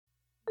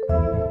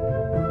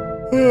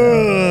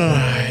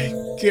Ay,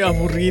 qué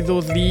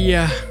aburrido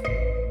día.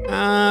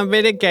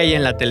 Veré qué hay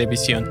en la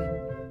televisión.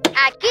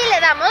 Aquí le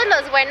damos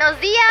los buenos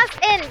días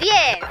en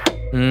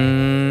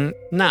 10.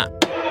 Nah.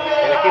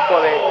 El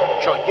equipo de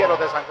Choqueros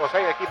de San José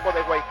y el equipo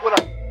de Guaycura.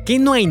 ¿Qué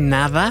no hay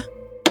nada?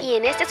 Y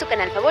en este su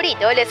canal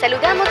favorito, les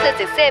saludamos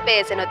desde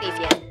CBS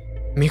Noticias.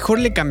 Mejor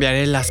le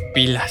cambiaré las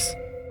pilas.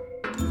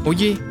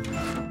 Oye,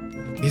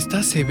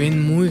 estas se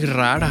ven muy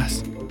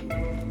raras.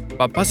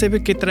 Papá se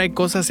ve que trae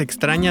cosas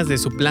extrañas de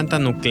su planta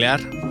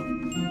nuclear.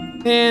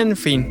 En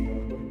fin,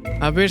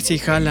 a ver si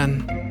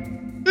jalan.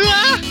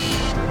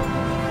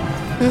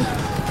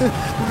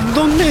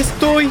 ¿Dónde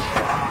estoy?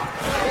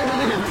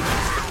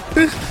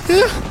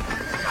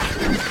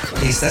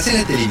 Estás en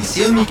la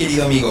televisión, mi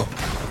querido amigo.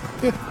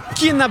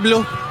 ¿Quién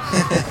habló?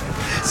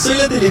 Soy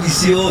la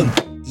televisión.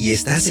 Y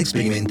estás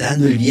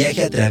experimentando el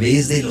viaje a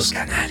través de los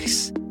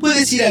canales.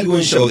 ¿Puedes ir a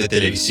algún show de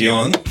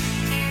televisión?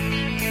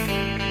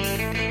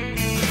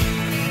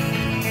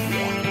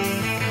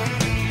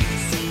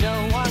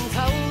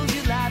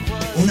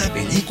 Una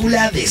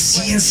película de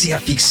ciencia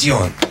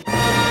ficción.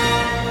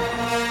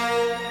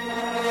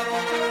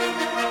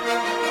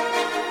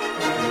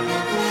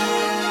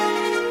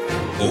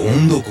 O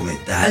un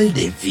documental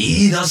de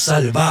vida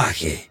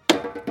salvaje.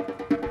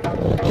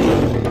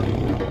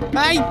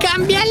 ¡Ay,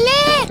 cámbiale!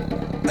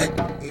 Ay,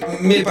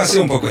 me pasé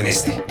un poco en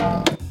este.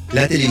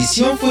 La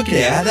televisión fue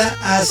creada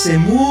hace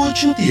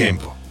mucho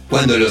tiempo,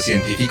 cuando los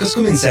científicos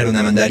comenzaron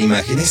a mandar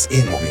imágenes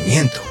en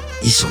movimiento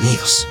y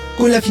sonidos,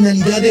 con la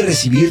finalidad de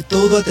recibir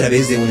todo a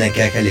través de una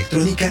caja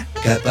electrónica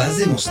capaz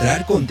de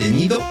mostrar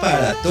contenido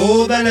para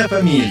toda la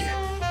familia.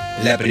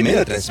 La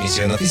primera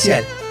transmisión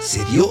oficial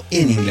se dio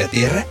en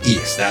Inglaterra y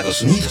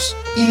Estados Unidos,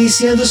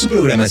 iniciando su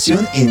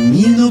programación en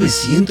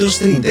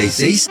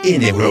 1936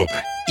 en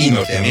Europa y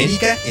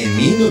Norteamérica en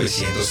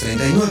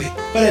 1939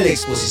 para la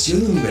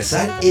Exposición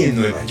Universal en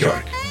Nueva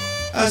York,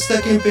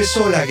 hasta que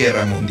empezó la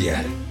Guerra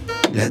Mundial.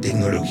 La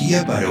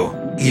tecnología paró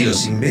y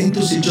los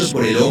inventos hechos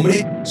por el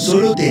hombre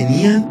solo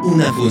tenían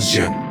una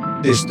función: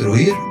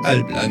 destruir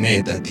al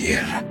planeta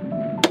Tierra.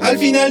 Al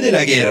final de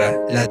la guerra,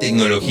 la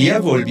tecnología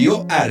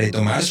volvió a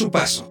retomar su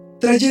paso,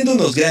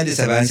 trayéndonos grandes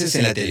avances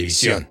en la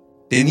televisión,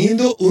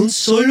 teniendo un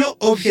solo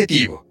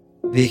objetivo: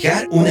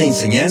 dejar una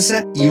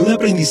enseñanza y un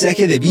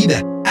aprendizaje de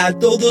vida a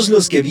todos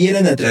los que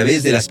vieran a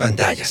través de las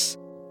pantallas.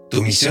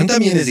 Tu misión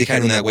también es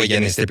dejar una huella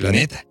en este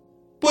planeta.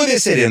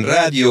 Puede ser en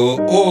radio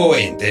o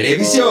en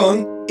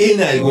televisión,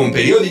 en algún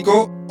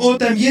periódico o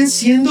también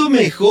siendo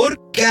mejor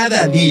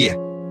cada día.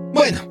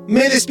 Bueno,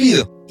 me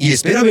despido y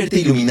espero haberte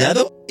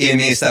iluminado en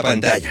esta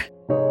pantalla.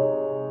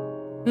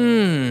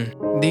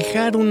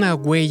 Dejar una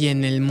huella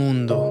en el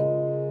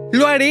mundo.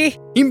 ¡Lo haré!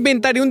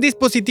 Inventaré un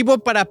dispositivo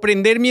para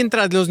aprender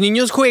mientras los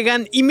niños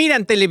juegan y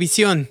miran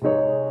televisión.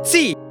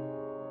 ¡Sí!